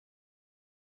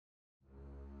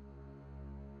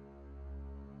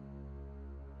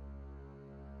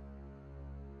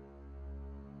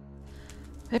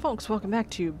Hey folks, welcome back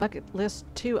to Bucket List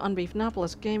 2 on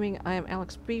Beefgnawpolis Gaming. I am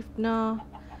Alex Beefgnaw,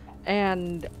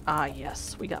 and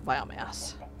yes, we got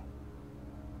biomass.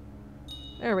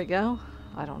 There we go.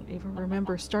 I don't even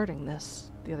remember starting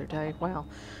this the other day. Wow.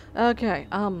 Okay,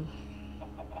 can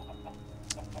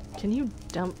you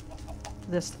dump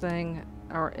this thing,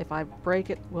 or if I break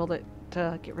it, will it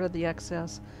get rid of the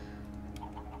excess?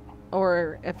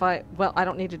 Or if well, I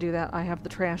don't need to do that. I have the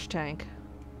trash tank.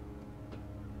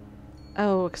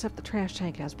 Oh, except the trash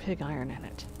tank has pig iron in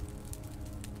it.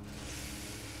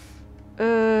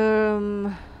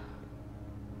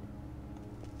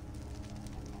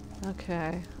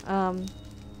 Okay.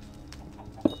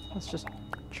 Let's just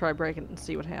try breaking it and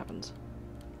see what happens.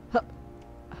 Hup.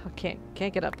 I can't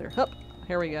get up there. Hup.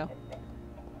 Here we go.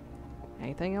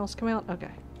 Anything else come out?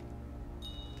 Okay.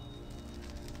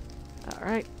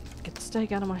 Alright. Get the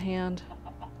steak out of my hand.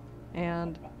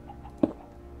 And...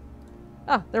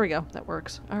 ah, there we go. That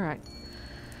works. Alright.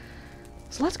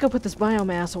 So let's go put this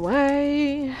biomass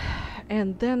away,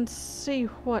 and then see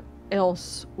what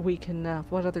else we can,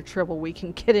 what other trouble we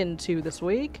can get into this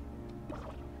week.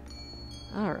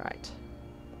 Alright.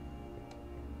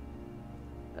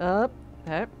 Up.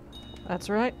 Yep. That's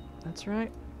right. That's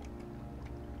right.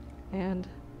 And,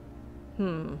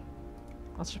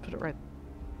 let's just put it right.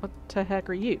 What the heck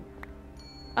are you?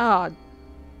 Ah,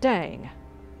 dang.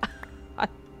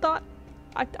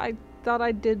 I thought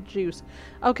I did juice.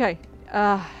 Okay.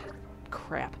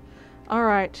 Crap.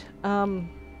 Alright.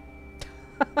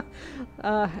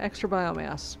 Extra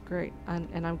biomass. Great.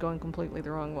 And I'm going completely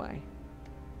the wrong way.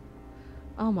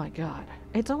 Oh my god.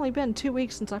 It's only been 2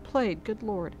 weeks since I played. Good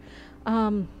lord.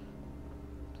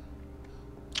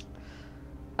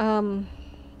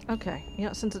 Okay.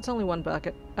 Yeah, since it's only one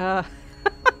bucket, I'm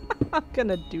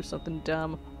gonna do something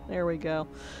dumb. There we go.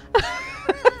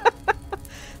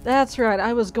 That's right,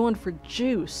 I was going for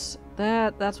juice.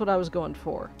 That's what I was going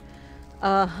for.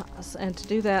 And to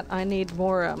do that, I need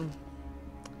more,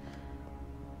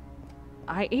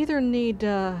 I either need,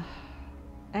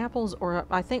 apples or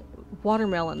I think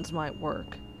watermelons might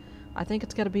work. I think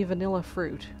it's gotta be vanilla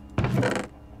fruit.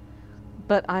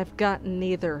 But I've got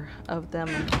neither of them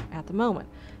at the moment.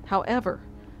 However,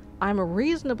 I'm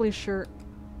reasonably sure...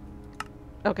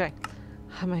 okay,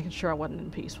 I'm making sure I wasn't in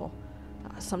peaceful.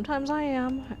 Sometimes I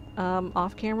am,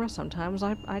 off camera. Sometimes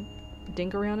I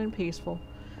dink around in peaceful,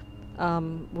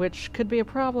 which could be a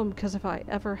problem because if I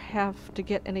ever have to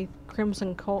get any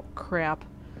Crimson Cult crap,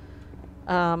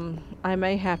 I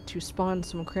may have to spawn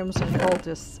some Crimson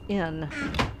Cultists in,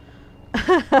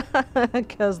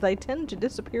 because they tend to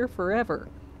disappear forever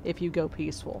if you go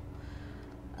peaceful.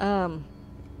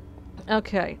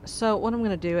 Okay, so what I'm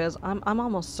gonna do is I'm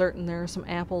almost certain there are some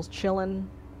apples chilling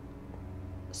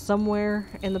somewhere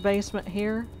in the basement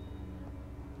here.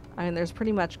 I mean, there's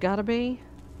pretty much gotta be.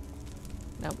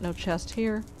 Nope, no chest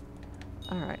here.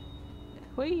 Alright.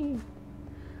 Whee!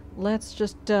 Let's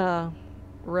just,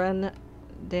 run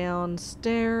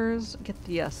downstairs, get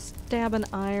the, stabbing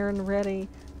iron ready.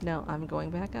 No, I'm going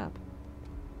back up.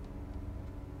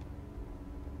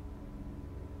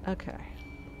 Okay.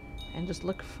 And just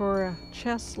look for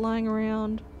chests lying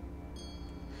around.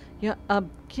 Yeah,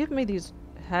 give me these...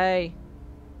 hey.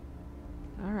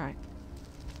 Alright.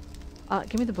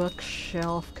 Give me the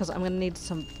bookshelf, because I'm gonna need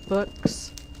some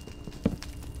books.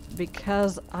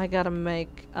 Because I gotta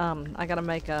make a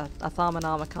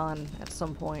Thaumonomicon at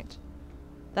some point.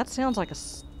 That sounds like a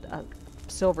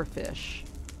silverfish.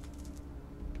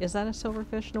 Is that a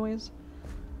silverfish noise?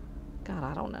 God,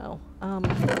 I don't know.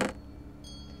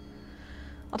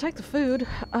 I'll take the food.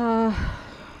 I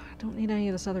don't need any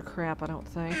of this other crap, I don't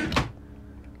think.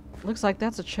 Looks like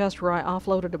that's a chest where I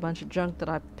offloaded a bunch of junk that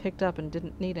I picked up and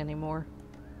didn't need anymore.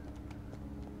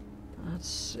 Let's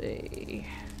see.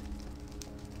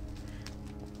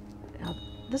 Now,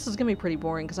 this is gonna be pretty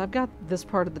boring because I've got this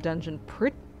part of the dungeon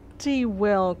pretty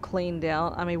well cleaned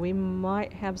out. I mean, we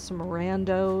might have some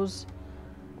randos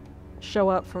show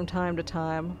up from time to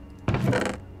time,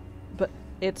 but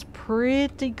it's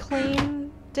pretty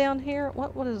clean down here.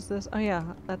 What is this? Oh yeah,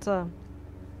 that's a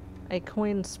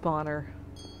coin spawner.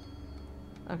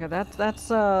 Okay, that's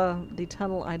the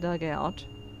tunnel I dug out.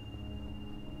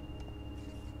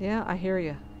 Yeah, I hear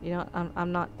you. You know,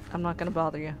 I'm not gonna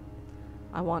bother you.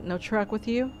 I want no truck with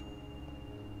you.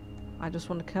 I just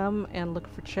want to come and look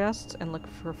for chests and look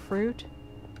for fruit.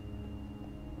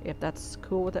 If that's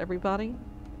cool with everybody.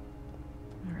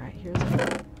 Alright, here's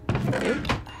a... nope.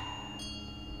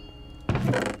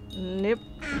 Nope.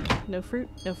 No fruit,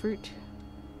 no fruit.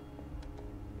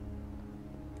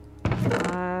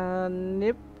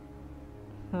 Nope.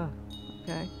 Huh.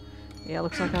 Okay. Yeah,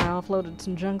 looks like I offloaded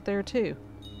some junk there too.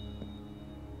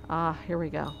 Ah, here we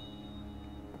go.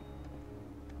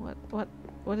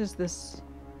 What is this?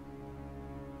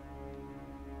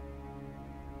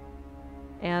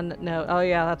 And no, oh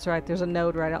yeah, that's right. There's a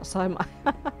node right outside my.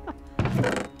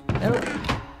 Nope.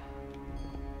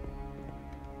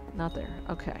 Not there.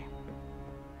 Okay.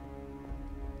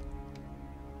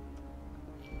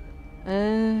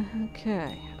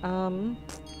 Okay.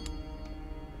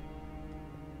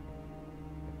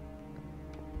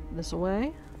 This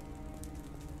way.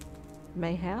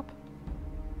 Mayhap.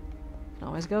 Can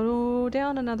always go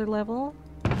down another level.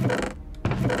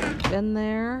 Been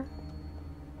there.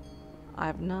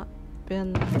 I've not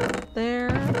been there.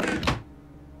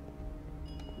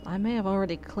 I may have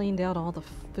already cleaned out all the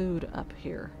food up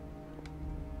here.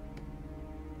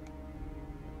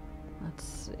 Let's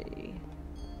see.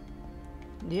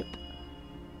 Yep.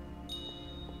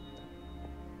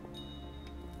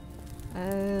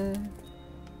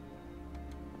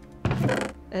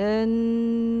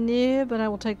 Yeah, but I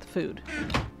will take the food.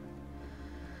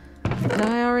 Did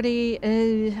I already,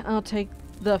 I'll take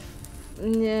the,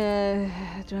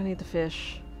 yeah, do I need the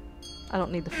fish? I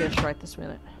don't need the fish right this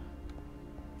minute.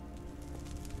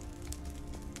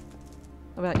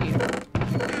 How about you?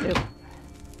 Nope.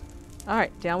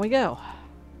 Alright, down we go.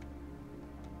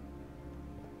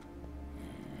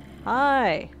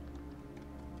 Hi.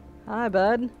 Hi,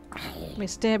 bud. Let me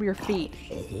stab your feet.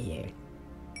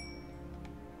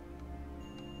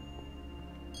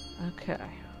 Okay.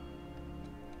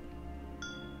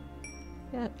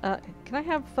 Yeah, can I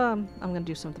have, I'm gonna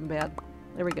do something bad.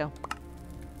 There we go.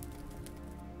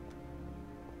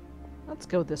 Let's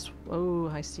go this, oh,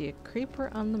 I see a creeper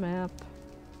on the map.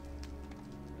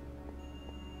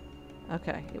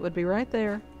 Okay, it would be right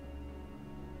there.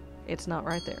 It's not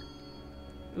right there.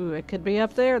 Ooh, it could be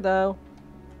up there, though.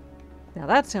 Now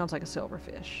that sounds like a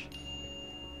silverfish.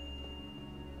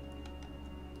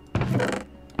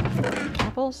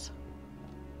 Apples?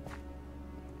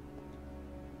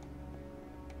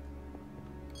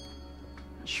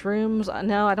 Shrooms?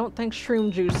 No, I don't think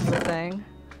shroom juice is a thing.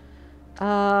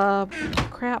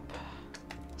 Crap.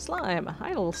 Slime. Hi,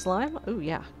 little slime. Ooh,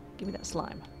 yeah. Give me that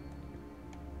slime.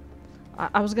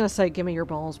 I was gonna say, give me your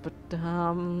balls, but,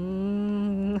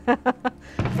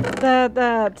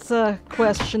 that's a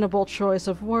questionable choice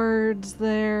of words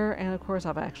there, and of course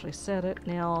I've actually said it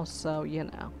now, so, you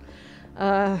know.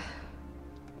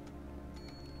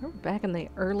 Remember back in the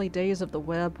early days of the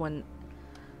web when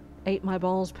Ate My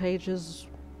Balls pages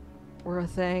were a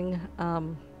thing?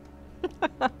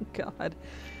 God.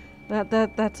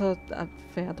 That's a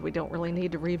fad that we don't really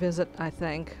need to revisit, I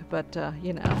think, but,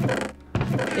 you know.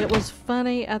 It was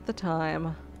funny at the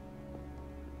time.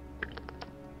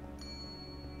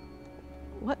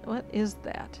 What is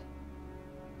that?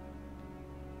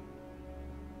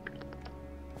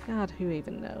 God, who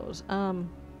even knows?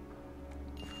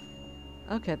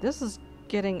 Okay, this is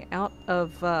getting out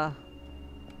of,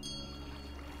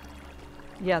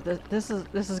 yeah, this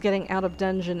is getting out of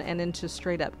dungeon and into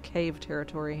straight up cave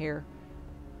territory here.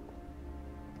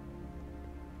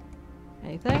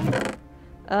 Anything?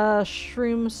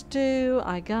 Shroom stew,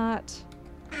 I got.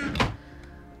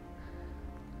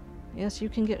 Yes, you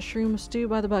can get shroom stew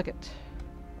by the bucket.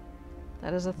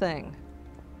 That is a thing.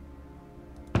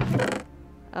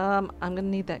 I'm gonna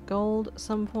need that gold at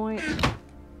some point.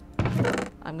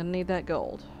 I'm gonna need that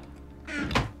gold.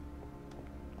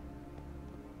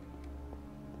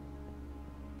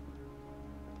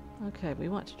 Okay, we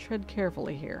want to tread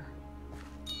carefully here.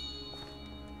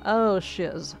 Oh,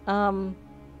 shiz.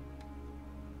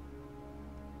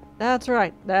 That's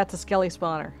right. That's a skelly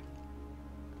spawner.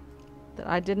 That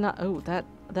I did not... Oh, that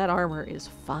armor is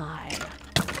fine.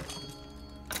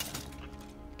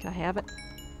 Can I have it?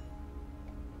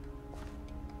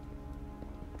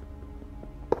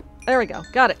 There we go.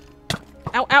 Got it.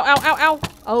 Ow, ow, ow, ow, ow!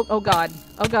 Oh god.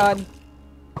 Oh god.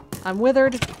 I'm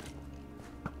withered.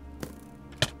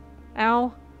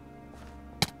 Ow.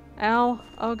 Ow.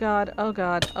 Oh god. Oh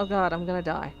god. Oh god. I'm gonna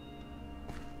die.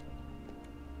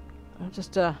 I'll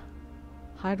just,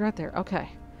 hide right there. Okay.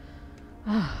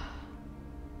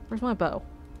 Where's my bow?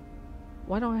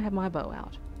 Why don't I have my bow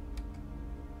out?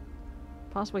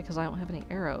 Possibly because I don't have any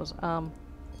arrows.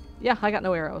 Yeah, I got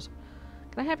no arrows.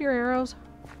 Can I have your arrows?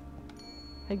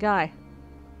 Hey, guy.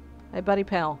 Hey, buddy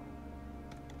pal.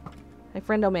 Hey,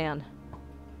 friendo man.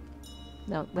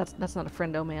 No, that's not a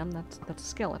friendo man. That's a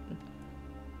skeleton.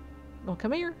 Well,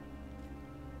 come here.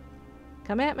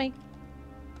 Come at me.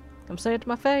 Come say it to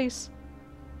my face.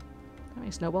 Got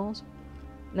any snowballs?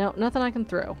 No, nothing I can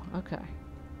throw. Okay.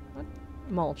 What?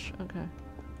 Mulch. Okay.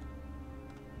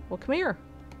 Well, come here.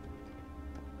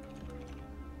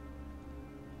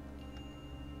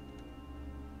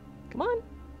 Come on.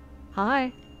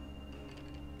 Hi.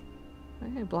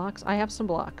 Okay, blocks. I have some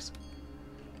blocks.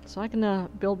 So I can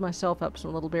build myself up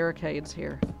some little barricades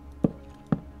here.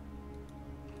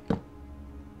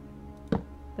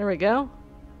 There we go.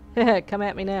 Come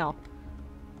at me now.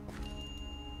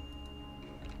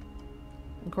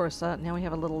 Of course, now we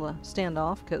have a little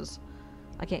standoff because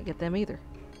I can't get them either.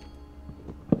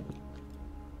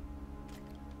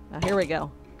 Now here we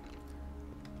go.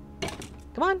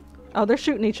 Come on. Oh, they're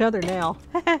shooting each other now.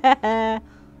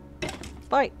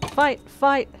 Fight, fight,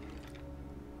 fight.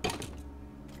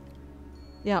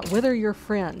 Yeah, wither your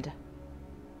friend.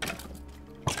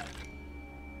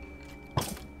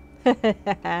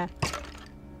 Hi.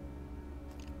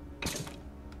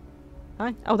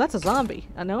 Oh, that's a zombie.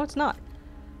 No, it's not.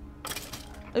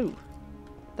 Ooh.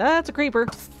 That's a creeper.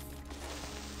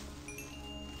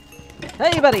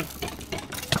 Hey, buddy.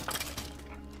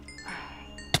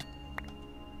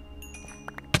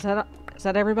 Is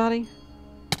that everybody?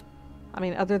 I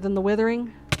mean, other than the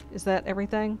withering? Is that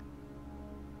everything?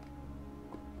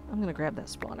 I'm gonna grab that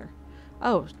spawner.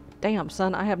 Oh, damn,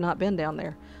 son, I have not been down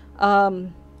there.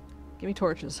 Give me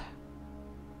torches.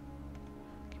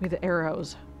 Give me the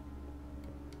arrows.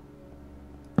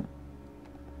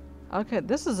 Okay,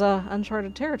 this is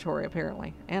uncharted territory,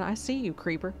 apparently. And I see you,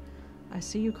 creeper. I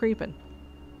see you creeping.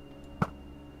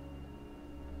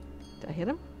 Did I hit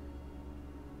him?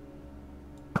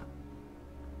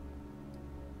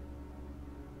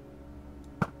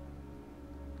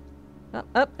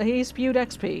 Up, he spewed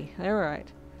XP.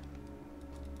 Alright.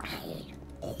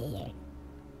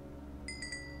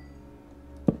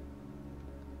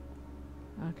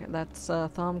 Okay, that's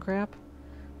thumb crap.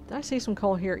 Did I see some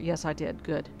coal here? Yes, I did.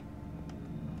 Good.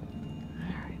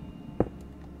 Alright.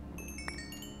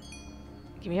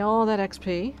 Give me all that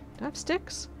XP. Do I have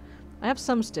sticks? I have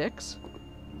some sticks.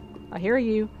 I hear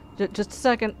you. Just a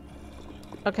second.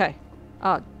 Okay.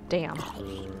 Oh, damn.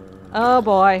 Oh,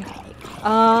 boy.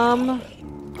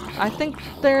 I think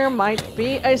there might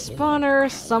be a spawner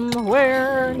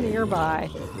somewhere nearby.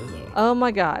 Oh,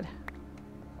 my God.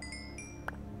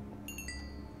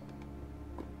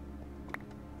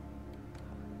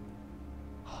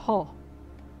 Oh.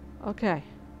 Okay.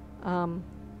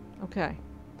 Okay.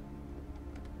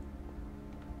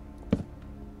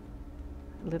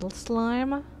 Little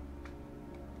slime.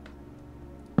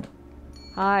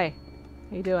 Hi.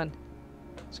 How you doing?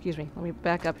 Excuse me. Let me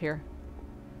back up here.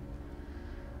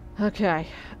 Okay.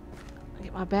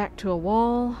 Get my back to a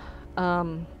wall.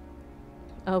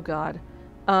 Oh God.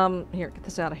 Here, get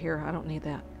this out of here. I don't need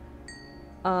that.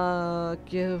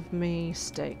 Give me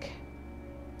steak.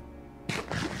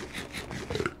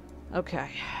 Okay.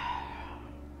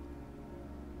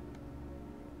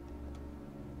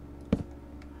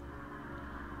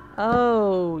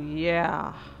 Oh,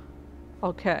 yeah.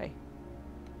 Okay.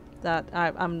 That,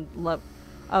 I'm love.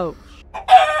 Oh.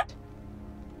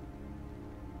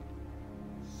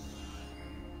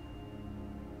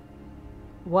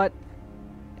 What?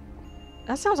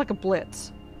 That sounds like a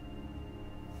blitz.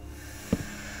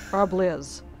 Or a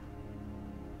blizz.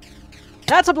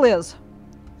 That's a blizz!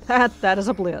 That is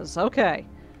a blizz. Okay.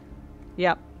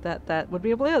 Yep, that would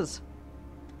be a blizz.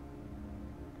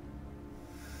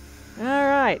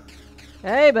 Alright.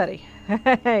 Hey, buddy.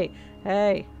 Hey.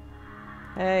 Hey.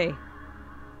 Hey.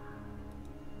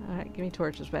 Alright, give me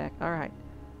torches back. Alright.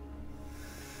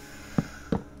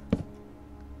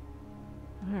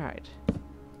 Alright.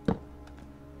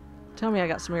 Tell me I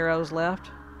got some arrows left.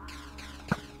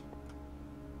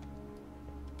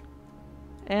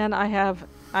 And I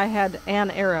had an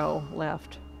arrow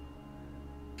left.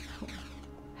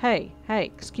 Hey,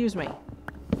 excuse me.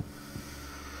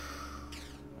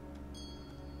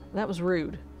 That was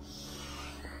rude.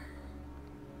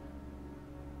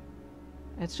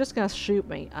 It's just gonna shoot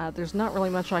me. There's not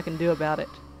really much I can do about it.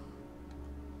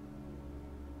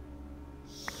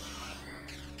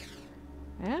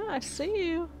 Yeah, I see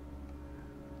you.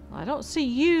 I don't see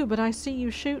you, but I see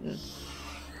you shooting.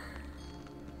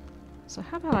 So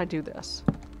how about I do this?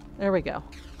 There we go.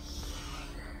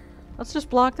 Let's just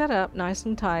block that up nice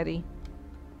and tidy.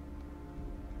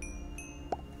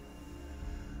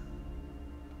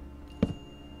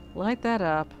 Light that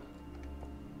up.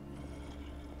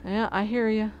 Yeah, I hear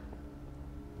you.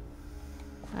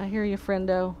 I hear you,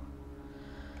 friendo.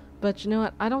 But you know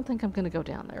what? I don't think I'm going to go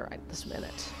down there right this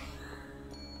minute.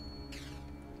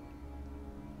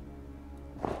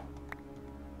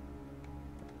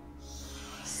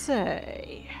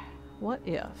 Say, what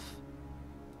if...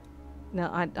 No,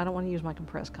 I don't want to use my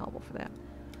compressed cobble for that.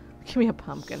 Give me a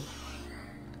pumpkin.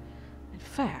 In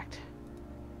fact...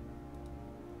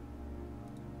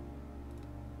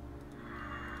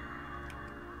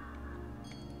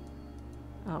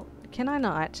 Can I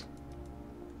not?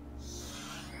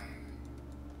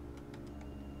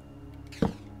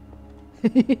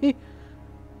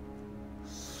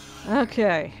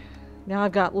 Okay. Now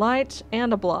I've got light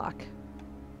and a block.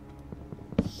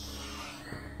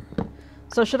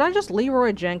 So should I just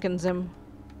Leroy Jenkins him?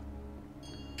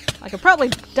 I could probably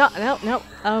no, no.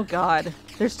 Oh god.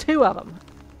 There's two of them.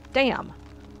 Damn.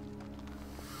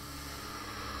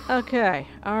 Okay.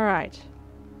 Alright.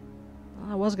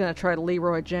 I was gonna try to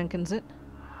Leroy Jenkins it.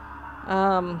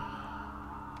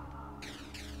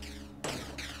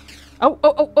 Oh,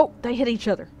 oh, oh, oh! They hit each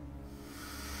other.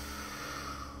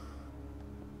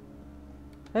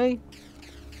 Hey.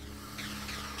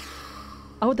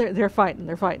 Oh, they're fighting.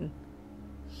 They're fighting.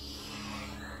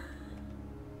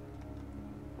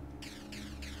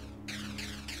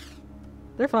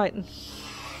 They're fighting.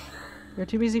 They're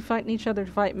too busy fighting each other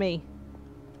to fight me.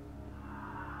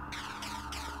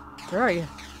 Where are you?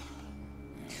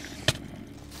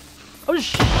 Oh,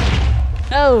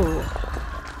 oh!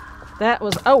 That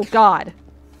was... Oh, God.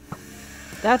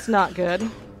 That's not good.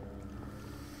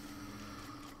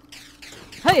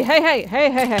 Hey, hey, hey!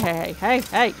 Hey, hey, hey, hey, hey,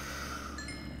 hey!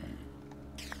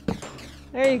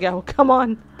 There you go. Come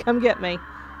on. Come get me.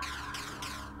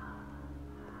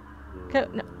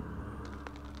 No.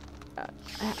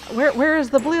 Where is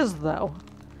the blizz, though?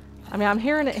 I mean, I'm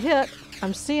hearing it hit.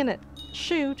 I'm seeing it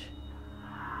shoot.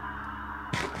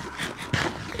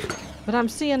 But I'm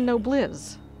seeing no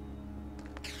blizz.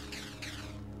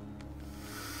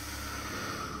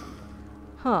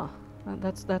 Huh.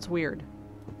 That's weird.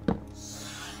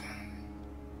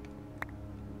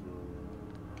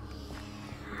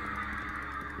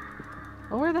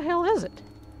 Well, where the hell is it?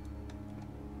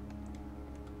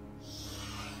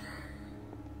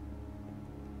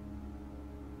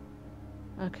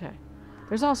 Okay.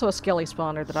 There's also a skelly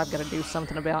spawner that I've got to do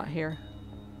something about here.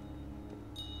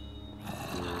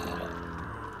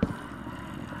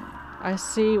 I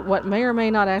see what may or may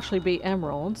not actually be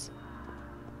emeralds.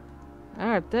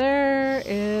 Alright, there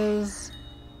is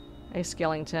a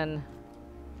skeleton.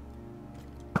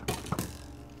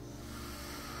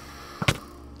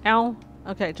 Ow.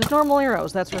 Okay, just normal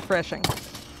arrows. That's refreshing.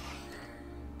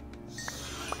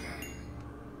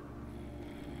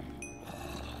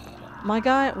 My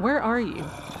guy, where are you?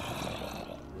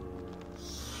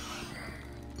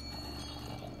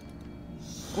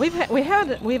 We've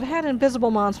had invisible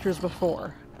monsters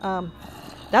before.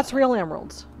 That's real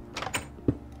emeralds.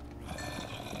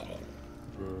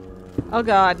 Oh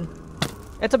god.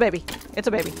 It's a baby. It's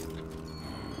a baby.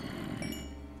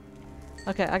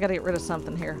 Okay, I gotta get rid of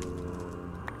something here.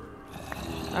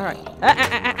 Alright.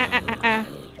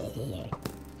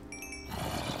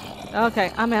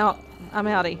 Okay, I'm out. I'm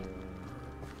outie.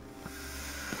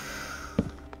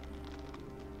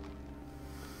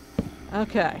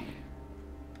 Okay.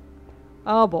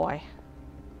 Oh boy.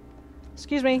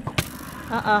 Excuse me.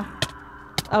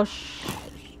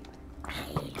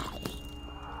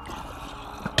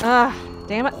 Oh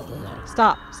damn it.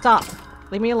 Stop. Stop.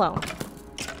 Leave me alone.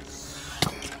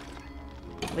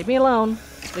 Leave me alone.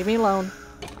 Leave me alone.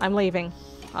 I'm leaving.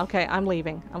 Okay, I'm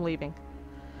leaving. I'm leaving.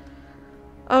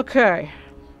 Okay.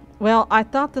 Well, I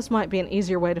thought this might be an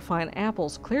easier way to find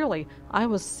apples. Clearly, I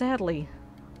was sadly,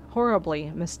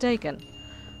 horribly mistaken.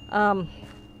 I'm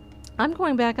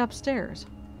going back upstairs.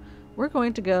 We're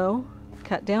going to go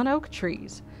cut down oak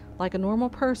trees like a normal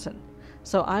person.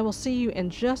 So I will see you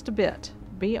in just a bit.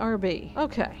 BRB.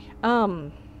 Okay.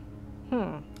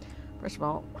 First of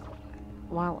all,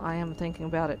 while I am thinking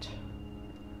about it,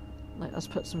 let us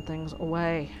put some things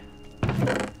away.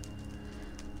 Put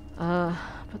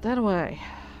that away.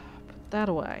 Put that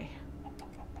away.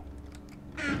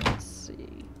 Let's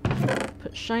see.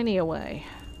 Put shiny away.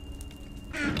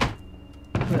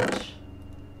 Put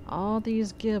all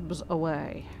these gibs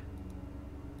away.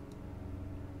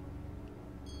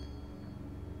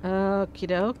 Okie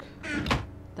doke.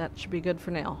 That should be good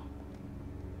for now.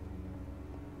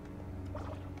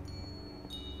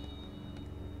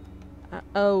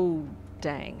 Oh,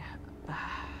 dang.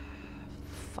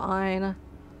 Fine.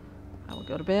 I will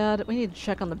go to bed. We need to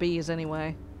check on the bees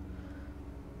anyway.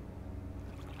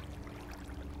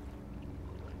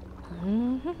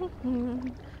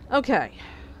 Okay.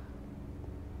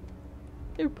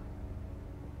 Oop.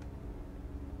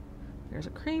 There's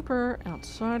a creeper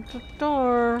outside the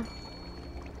door.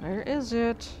 Where is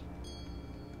it?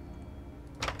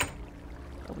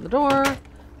 Open the door.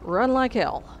 Run like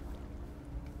hell.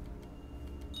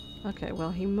 Okay, well,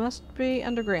 he must be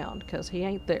underground, because he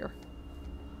ain't there.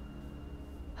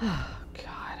 Oh,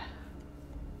 God.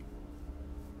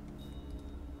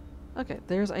 Okay,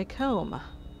 there's a comb.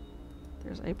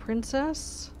 There's a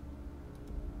princess.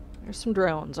 There's some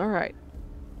drones. Alright.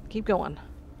 Keep going.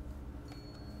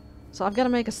 So I've got to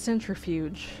make a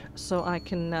centrifuge so I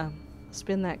can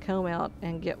spin that comb out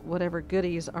and get whatever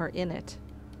goodies are in it.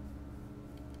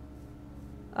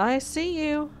 I see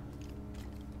you.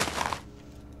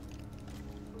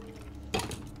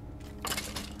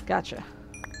 Gotcha.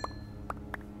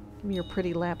 Give me your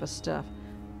pretty lapis stuff.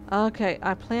 Okay,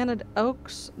 I planted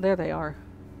oaks. There they are.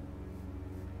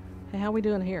 Hey, how we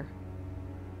doing here?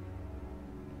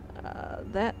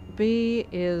 That bee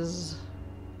is...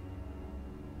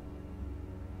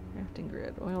 crafting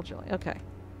grid, royal jelly. Okay.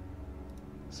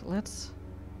 So let's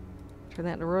turn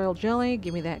that into royal jelly.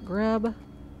 Give me that grub.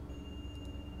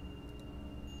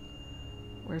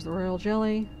 Where's the royal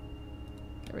jelly?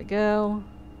 There we go.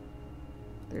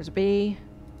 There's a bee.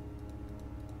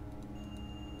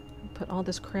 Put all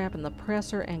this crap in the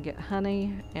presser and get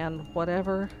honey and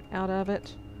whatever out of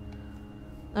it.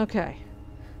 Okay.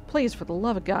 Please, for the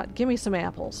love of God, give me some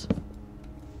apples.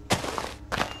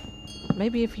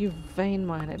 Maybe if you vein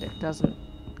mine it, it doesn't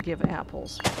give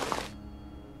apples.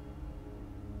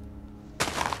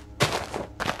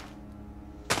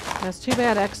 That's too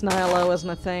bad Ex Nihilo isn't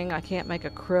a thing. I can't make a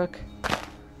crook.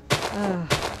 Come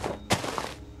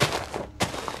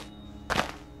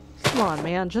on,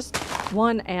 man. Just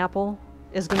one apple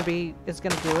is gonna do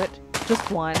it.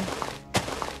 Just one.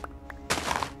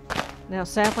 Now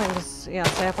saplings, yeah,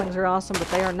 saplings are awesome, but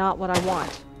they are not what I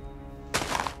want.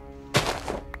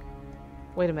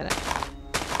 Wait a minute.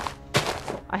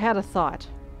 I had a thought.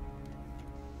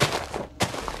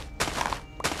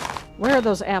 Where are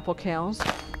those apple cows?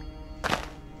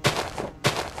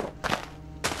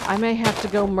 I may have to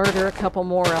go murder a couple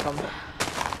more of them.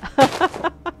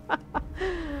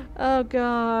 Oh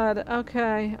God.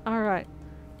 Okay. Alright.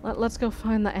 Let's go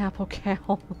find the apple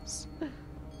cows.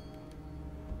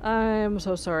 I'm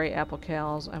so sorry, apple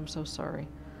cows. I'm so sorry.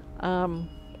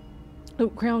 Ooh,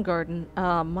 Crown Garden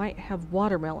might have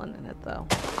watermelon in it, though.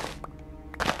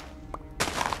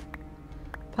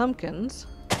 Pumpkins.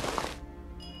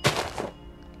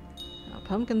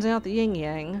 Pumpkins out the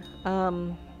yin-yang.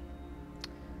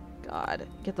 God,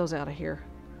 get those out of here.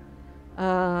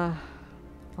 I'll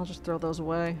just throw those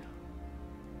away.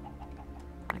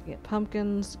 I can get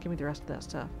pumpkins. Give me the rest of that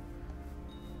stuff.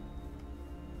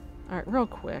 Alright, real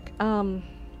quick.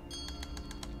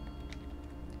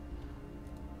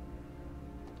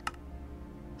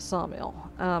 Sawmill.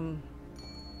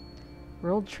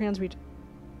 World transmute.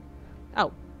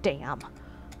 Oh, damn.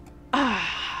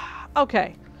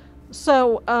 Okay.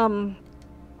 So,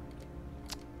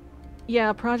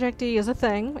 yeah, Project E is a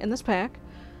thing in this pack.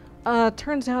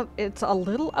 Turns out it's a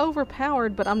little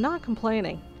overpowered, but I'm not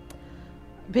complaining.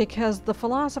 Because the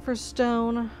Philosopher's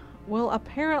Stone will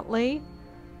apparently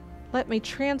let me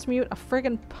transmute a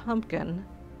friggin' pumpkin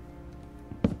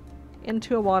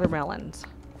into a watermelon.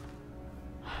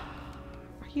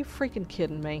 Are you freaking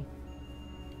kidding me?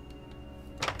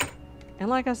 And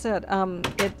like I said,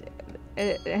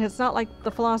 it's not like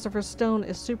the Philosopher's Stone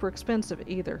is super expensive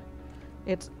either.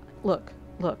 It's, look.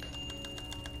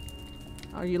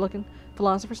 Are you looking?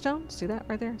 Philosopher's Stone? See that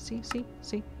right there? See?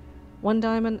 1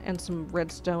 diamond and some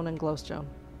redstone and glowstone.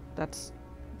 That's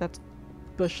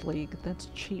Bush League. That's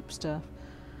cheap stuff.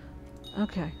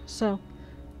 Okay, so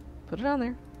put it on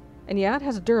there. And yeah, it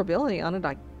has a durability on it,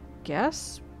 I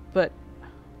guess, but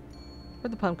where are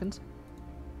the pumpkins?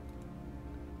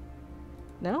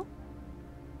 No?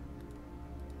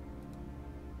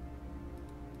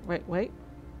 Wait.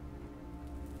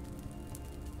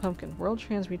 Pumpkin. World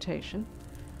transmutation.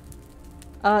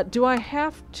 Do I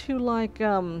have to, like,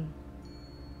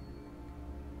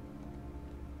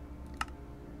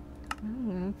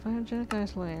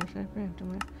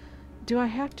 do I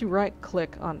have to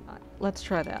right-click on... Let's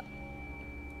try that.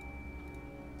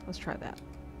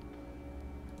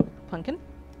 Pumpkin.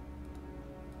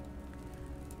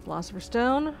 Philosopher's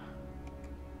Stone.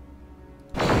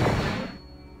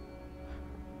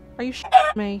 Are you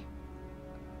shitting me?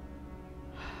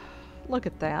 Look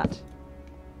at that.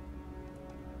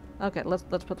 Okay, let's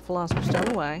put the Philosopher's Stone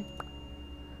away.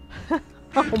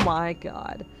 Oh my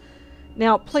God.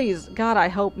 Now, please, God, I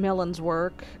hope melons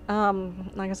work.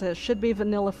 Like I said, it should be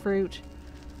vanilla fruit.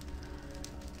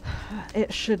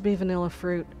 It should be vanilla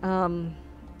fruit.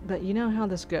 But you know how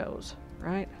this goes,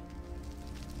 right?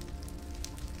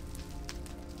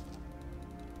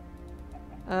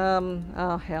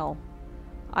 Oh hell.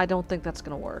 I don't think that's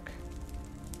gonna work.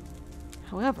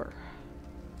 However...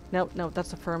 No,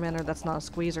 that's a fermenter, that's not a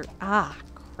squeezer. Ah,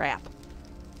 crap.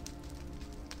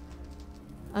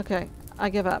 Okay, I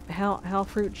give up. How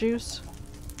fruit juice?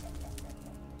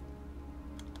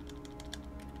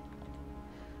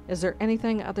 Is there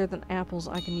anything other than apples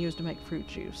I can use to make fruit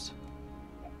juice?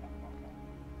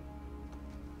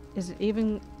 Is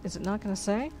it not going to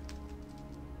say?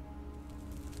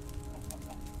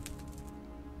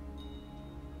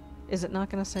 Is it not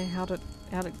going to say how to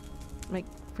make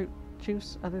fruit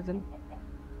juice other than...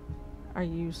 Are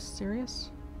you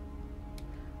serious?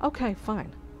 Okay,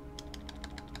 fine.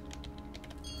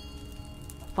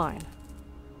 Fine.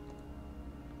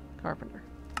 Carpenter.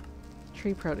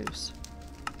 Tree produce.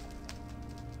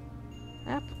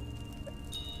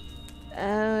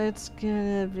 It's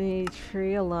gonna be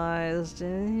trealized.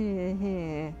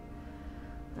 Oh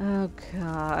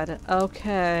god.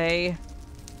 Okay.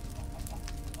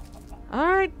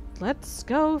 Alright, let's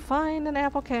go find an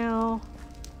apple cow.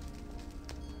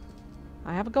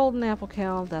 I have a golden apple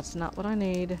cow. That's not what I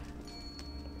need.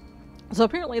 So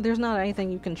apparently there's not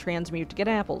anything you can transmute to get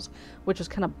apples, which is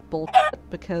kind of bullshit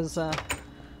because,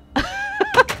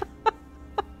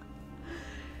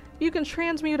 you can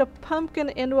transmute a pumpkin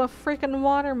into a freaking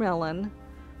watermelon,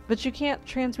 but you can't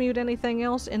transmute anything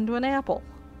else into an apple.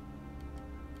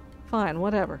 Fine,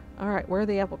 whatever. Alright, where are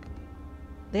the apple...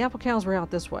 The apple cows were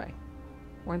out this way,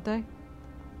 weren't they?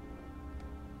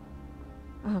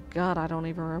 Oh god, I don't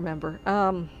even remember.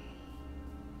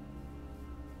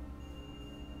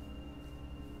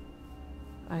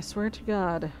 I swear to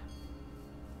god, if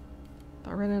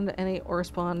I run into any or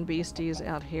spawn beasties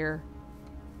out here,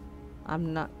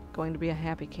 I'm not going to be a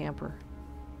happy camper.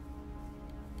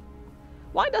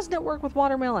 Why doesn't it work with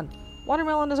watermelon?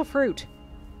 Watermelon is a fruit.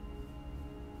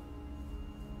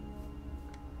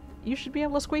 You should be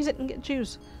able to squeeze it and get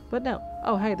juice. But no.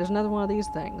 Oh, hey, there's another one of these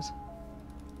things.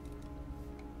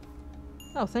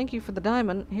 Oh, thank you for the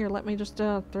diamond. Here, let me just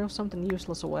throw something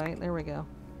useless away. There we go.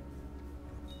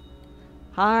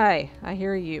 Hi, I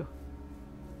hear you.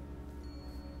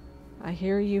 I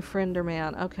hear you, friender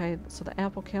man. Okay, so the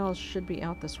apple cows should be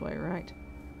out this way, right?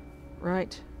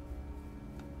 Right.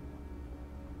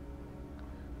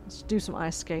 Let's do some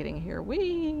ice skating here.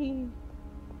 Whee!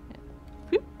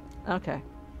 Whoop. Okay.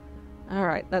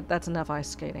 Alright, that's enough ice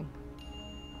skating.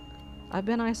 I've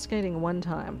been ice skating one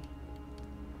time,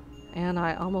 and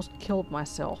I almost killed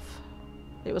myself.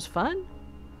 It was fun?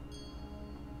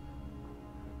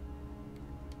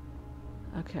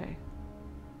 Okay.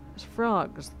 There's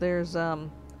frogs. There's, how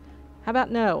about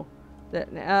no?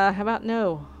 How about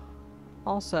no?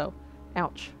 Also.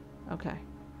 Ouch. Okay.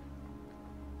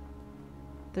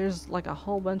 There's like a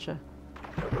whole bunch of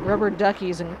rubber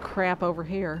duckies and crap over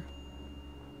here.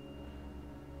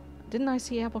 Didn't I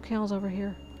see apple cows over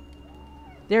here?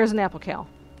 There's an apple cow.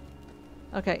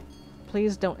 Okay.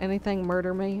 Please don't anything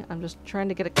murder me. I'm just trying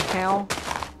to get a cow.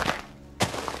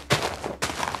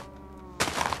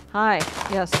 Hi.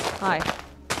 Yes. Hi.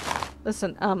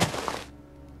 Listen, oh,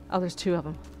 there's two of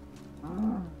them.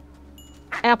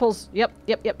 Apples. Yep.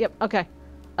 Okay.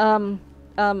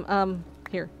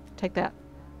 Here. Take that.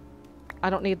 I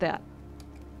don't need that.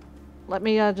 Let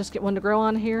me, just get one to grow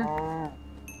on here.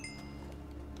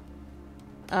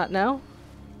 No?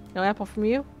 No apple from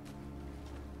you?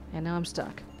 And now I'm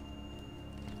stuck.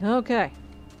 Okay.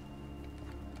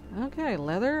 Okay,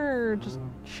 leather or just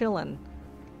chilling?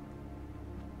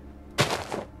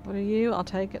 What are you? I'll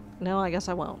take it. No, I guess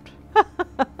I won't.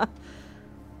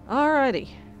 Alrighty.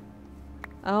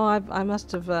 Oh, I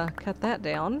must have cut that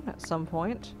down at some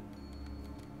point.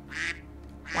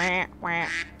 Wah, wah,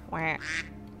 wah.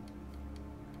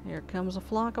 Here comes a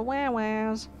flock of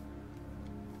wah-wahs.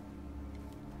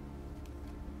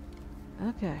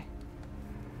 Okay.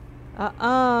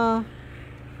 I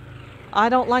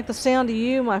don't like the sound of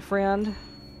you, my friend.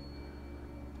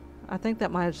 I think that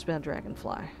might have just been a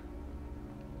dragonfly.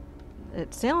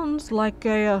 It sounds like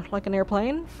like an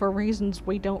airplane for reasons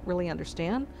we don't really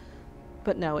understand.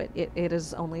 But no, it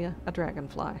is only a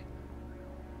dragonfly.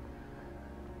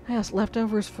 Yes,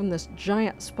 leftovers from this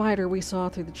giant spider we saw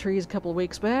through the trees a couple of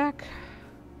weeks back.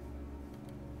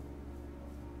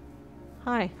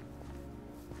 Hi.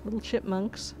 Little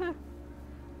chipmunks. Huh.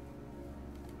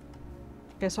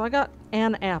 Okay, so I got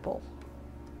an apple.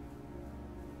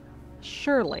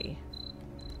 Surely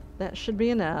that should be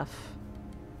enough.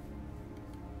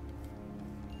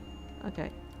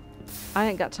 Okay. I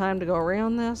ain't got time to go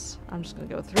around this. I'm just gonna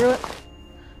go through it.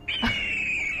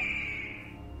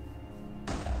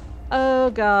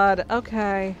 Oh god.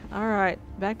 Okay. Alright.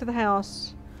 Back to the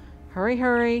house. Hurry,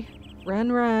 hurry.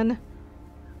 Run, run.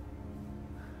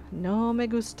 No me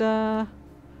gusta.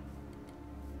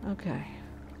 Okay.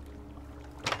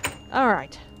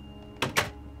 Alright.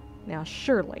 Now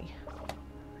surely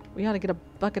we ought to get a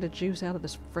bucket of juice out of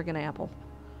this friggin' apple.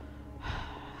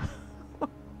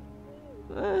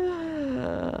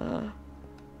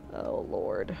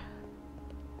 Lord.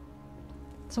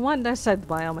 So why did I say the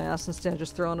biomass instead of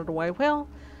just throwing it away? Well,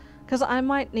 because I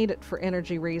might need it for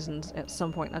energy reasons at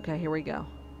some point. Okay, here we go.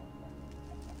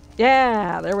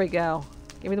 Yeah, there we go.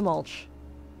 Give me the mulch.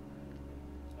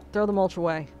 Throw the mulch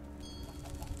away.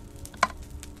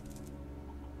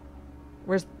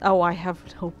 Where's... Oh, I have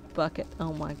no bucket.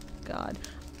 Oh my god.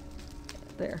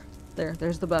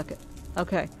 There's the bucket.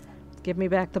 Okay. Give me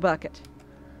back the bucket.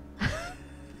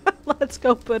 Let's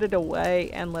go put it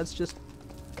away and let's just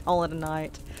call it a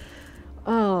night.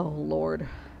 Oh, Lord.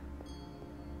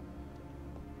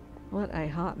 What a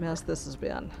hot mess this has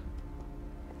been.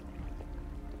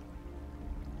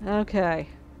 Okay.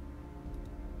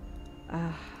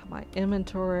 My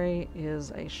inventory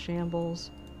is a shambles.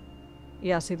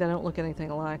 Yeah, see, they don't look anything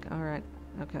alike. Alright.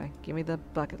 Okay. Give me the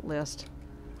bucket list.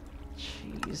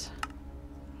 Jeez.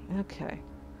 Okay.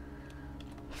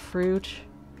 Fruit.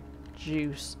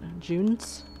 Juice.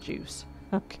 Juice.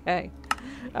 Okay.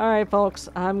 Alright, folks.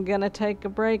 I'm gonna take a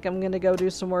break. I'm gonna go do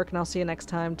some work, and I'll see you next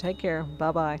time. Take care.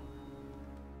 Bye-bye.